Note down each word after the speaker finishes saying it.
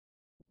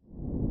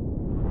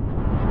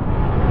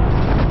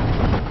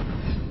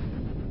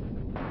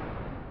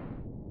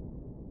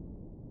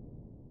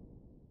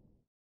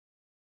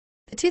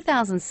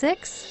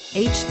2006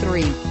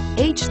 H3.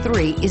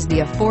 H3 is the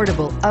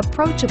affordable,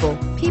 approachable,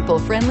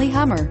 people-friendly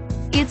Hummer.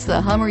 It's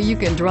the Hummer you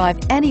can drive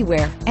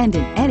anywhere and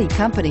in any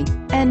company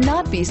and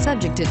not be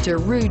subjected to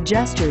rude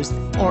gestures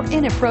or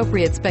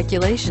inappropriate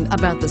speculation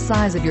about the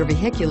size of your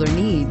vehicular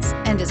needs,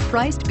 and is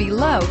priced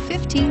below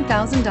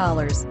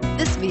 $15,000.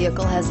 This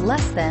vehicle has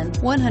less than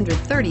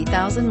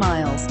 130,000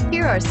 miles.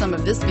 Here are some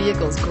of this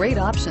vehicle's great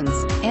options: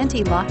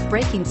 anti-lock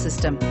braking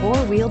system,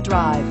 four-wheel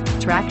drive,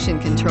 traction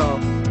control,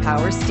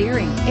 power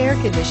steering, air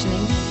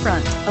conditioning,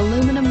 front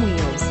aluminum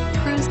wheels,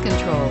 cruise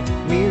control,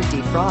 rear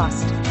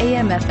defrost,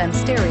 AM/FM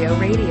stereo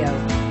radio,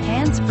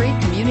 hands-free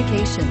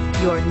communication.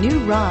 Your new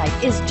ride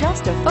is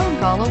just a phone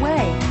call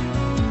away.